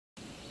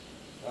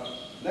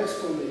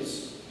Next one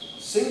is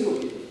single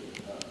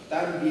whip,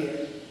 down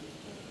here.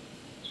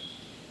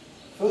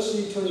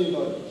 Firstly, turn your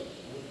body.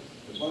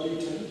 The body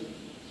turn.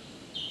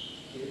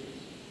 Here.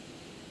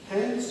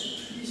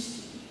 Hands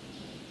twist.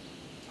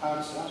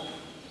 Palms up.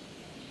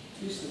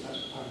 Twist the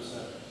palms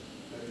up.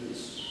 Like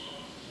this.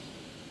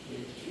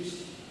 Here,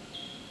 twist.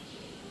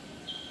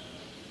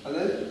 And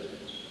then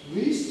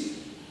wrist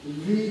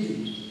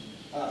reading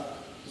up.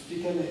 It's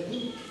become a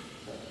hook.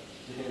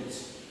 The hands.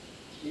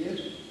 Here.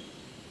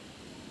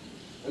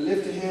 And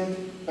lift the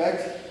hand back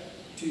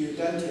to your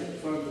dantian,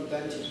 front of the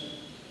dantian.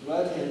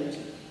 Right hand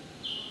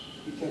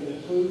become a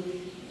hook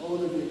all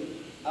the way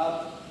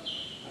up.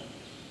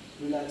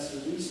 Relax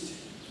the wrist.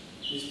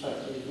 This part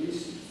of the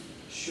wrist.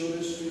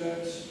 Shoulders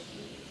relax.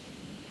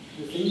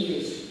 The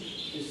fingers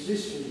is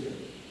this finger.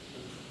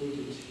 Put it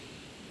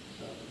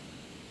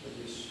like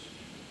this.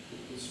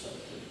 This part.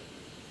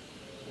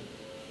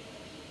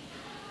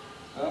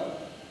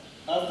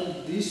 After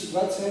this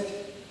right side,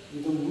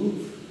 you don't move.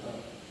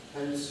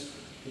 Hands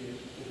here,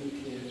 the hook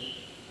here.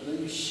 And then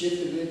you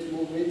shift a bit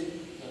more weight.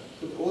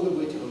 Put all the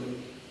weight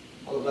on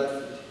the right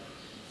foot.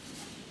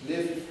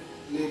 Lift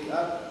leg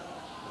up.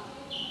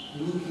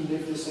 Looking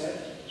left the side.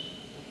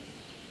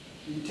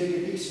 You take a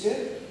big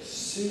step,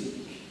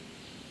 sink.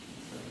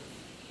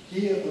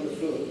 Here on the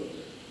floor.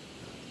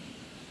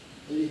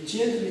 And you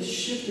gently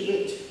shift a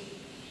bit.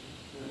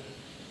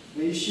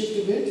 When you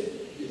shift a bit,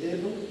 the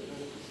elbow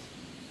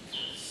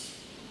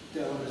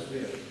down as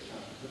well.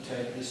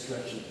 Attack this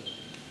direction.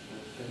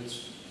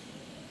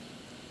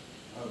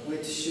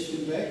 Weight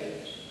shifting back.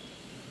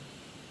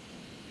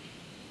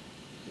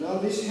 Now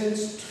this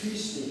hand's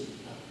twisting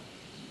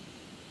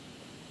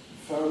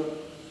from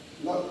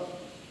not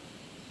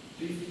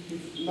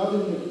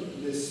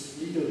in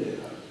this middle there.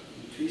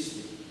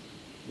 Twisting.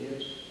 Yeah.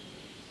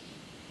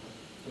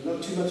 But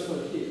not too much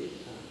from here.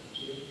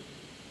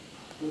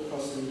 Go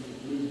across the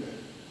middle there.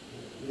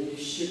 Then you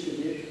shift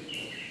a bit.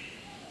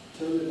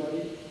 Turn the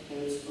body.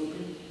 Hands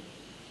open.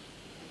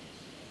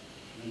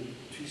 And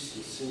twist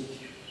and sink.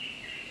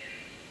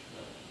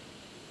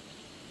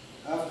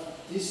 After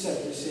this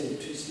side, the same,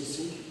 twist and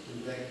sink,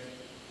 and back.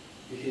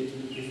 You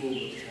hit before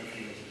after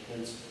that.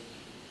 Hands.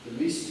 The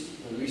wrist,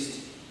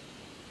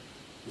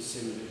 the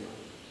same as before.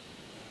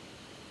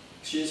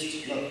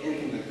 Chest not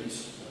open like this,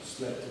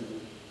 slap to the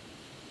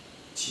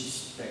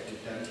chest back to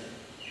dantian,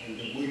 and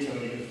the weight on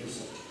the left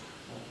side.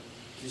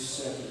 This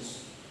side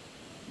is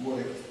more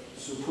like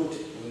support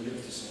on the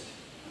left side.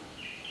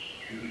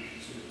 So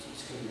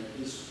it's coming like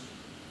this.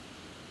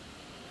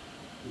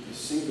 With a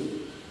single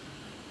whip.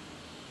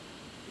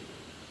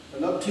 But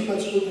not too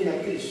much open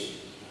like this.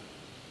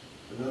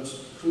 But not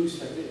cruise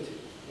like that.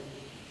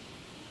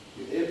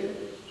 Your elbow,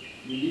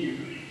 you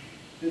need.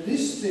 But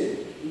this step,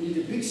 you need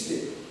a big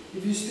step.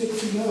 If you step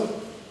too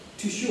long,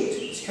 too short,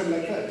 it's coming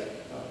like that.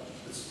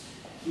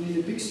 You need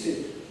a big step.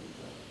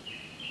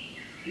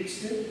 Big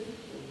step,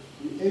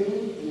 your elbow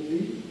and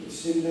knee,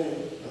 same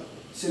line,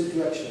 same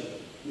direction.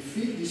 You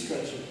feel this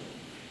direction.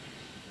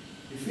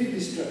 You feel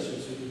this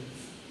direction, so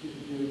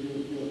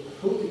you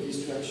hold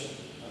this direction.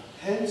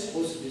 Hands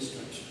also this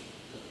direction.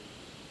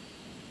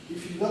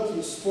 If you're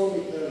not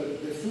strong,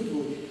 the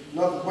footwork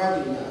not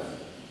wide enough,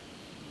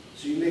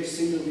 so you make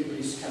single whip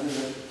is kind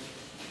of like,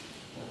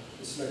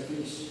 it's like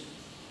this,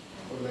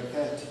 or like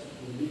that,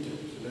 in the middle.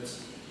 So that's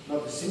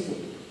not the single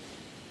whip.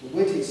 The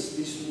weight is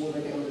this more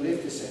like on the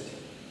left side.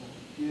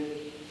 Here,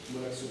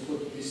 more like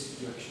support these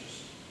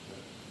directions.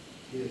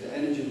 Here, the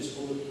energy is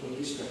all on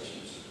these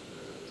directions.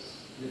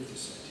 Left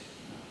side.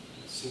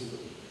 Single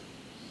whip.